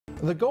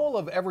The goal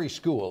of every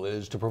school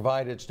is to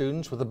provide its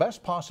students with the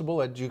best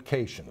possible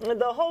education.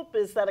 The hope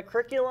is that a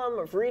curriculum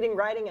of reading,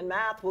 writing, and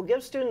math will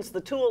give students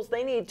the tools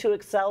they need to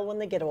excel when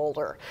they get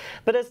older.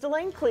 But as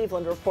Delane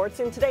Cleveland reports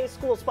in today's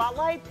School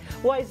Spotlight,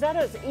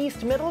 Wayzata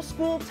East Middle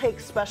School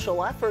takes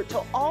special effort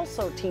to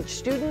also teach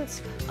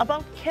students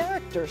about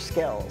character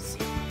skills.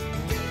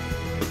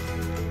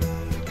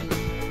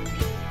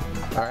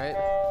 All right.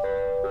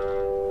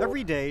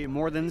 Every day,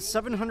 more than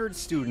 700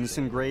 students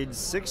in grades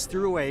 6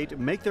 through 8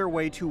 make their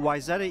way to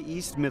Wayzata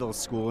East Middle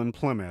School in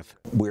Plymouth.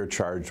 We're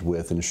charged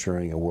with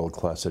ensuring a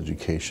world-class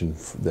education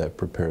that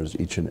prepares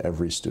each and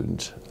every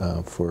student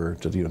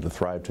to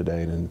thrive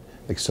today and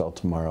excel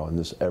tomorrow in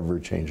this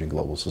ever-changing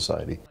global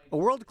society. A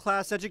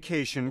world-class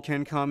education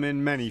can come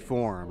in many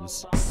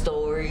forms.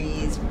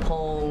 Stories,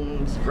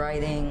 poems,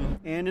 writing.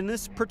 And in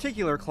this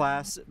particular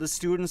class, the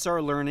students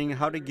are learning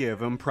how to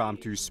give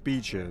impromptu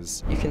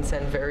speeches. You can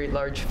send very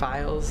large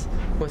files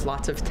with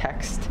lots of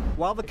text.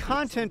 While the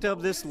content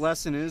of this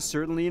lesson is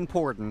certainly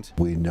important,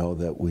 we know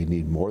that we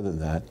need more than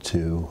that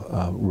to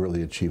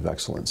really achieve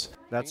excellence.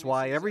 That's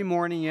why every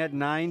morning at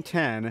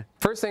 9:10,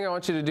 First thing I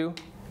want you to do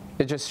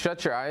is just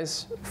shut your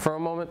eyes for a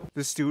moment.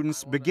 The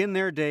students begin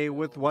their day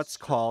with what's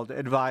called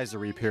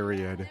advisory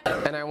period.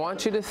 And I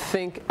want you to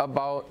think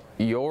about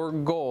your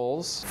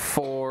goals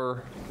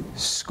for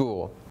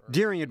school.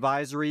 During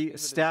advisory,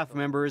 staff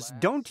members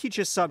don't teach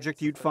a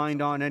subject you'd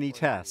find on any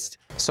test.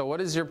 So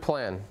what is your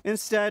plan?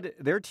 Instead,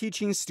 they're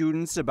teaching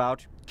students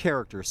about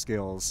character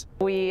skills.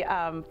 We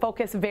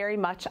focus very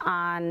much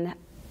on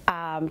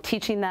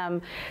teaching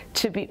them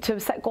to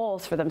set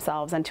goals for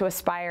themselves and to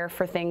aspire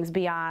for things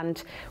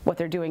beyond what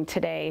they're doing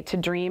today, to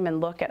dream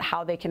and look at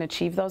how they can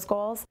achieve those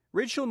goals.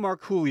 Rachel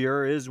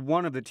Marcoulier is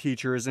one of the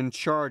teachers in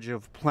charge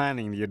of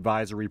planning the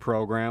advisory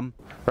program.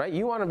 Right?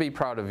 You want to be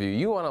proud of you.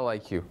 You want to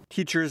like you.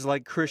 Teachers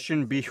like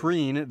Christian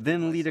Bihreen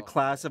then lead a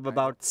class of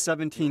about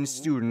 17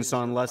 students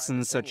on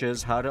lessons such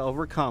as how to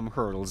overcome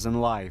hurdles in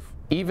life.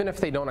 Even if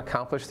they don't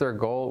accomplish their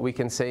goal, we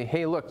can say,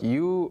 hey, look,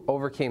 you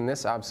overcame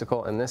this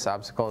obstacle and this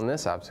obstacle and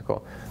this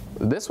obstacle.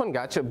 This one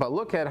got you, but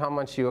look at how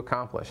much you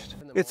accomplished.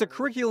 It's a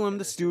curriculum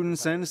the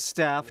students and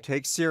staff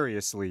take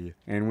seriously.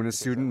 And when a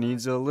student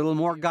needs a little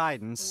more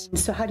guidance...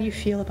 So how do you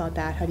feel about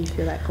that? How do you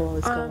feel that goal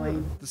is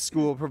going? The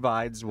school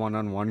provides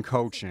one-on-one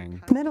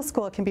coaching. Middle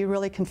school can be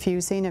really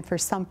confusing, and for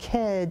some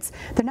kids,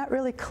 they're not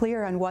really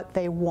clear on what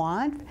they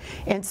want.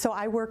 And so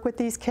I work with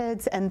these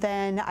kids, and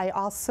then I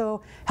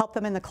also help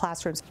them in the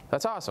classrooms.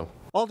 That's awesome.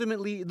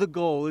 Ultimately, the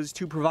goal is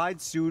to provide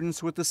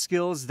students with the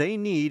skills they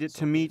need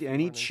to meet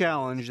any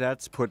challenge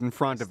that's put in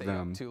front of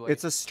them.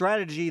 It's a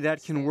strategy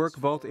that can work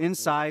both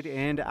inside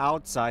and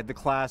outside the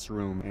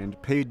classroom and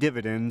pay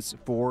dividends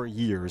for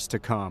years to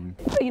come.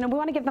 You know, we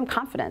want to give them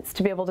confidence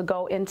to be able to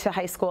go into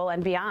high school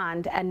and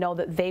beyond and know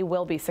that they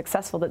will be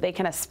successful, that they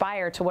can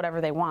aspire to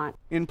whatever they want.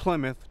 In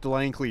Plymouth,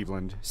 Delane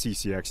Cleveland,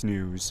 CCX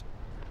News.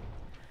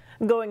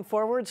 Going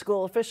forward,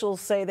 school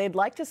officials say they'd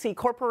like to see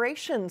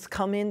corporations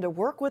come in to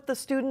work with the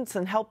students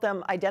and help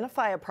them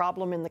identify a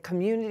problem in the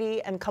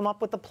community and come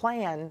up with a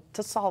plan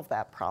to solve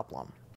that problem.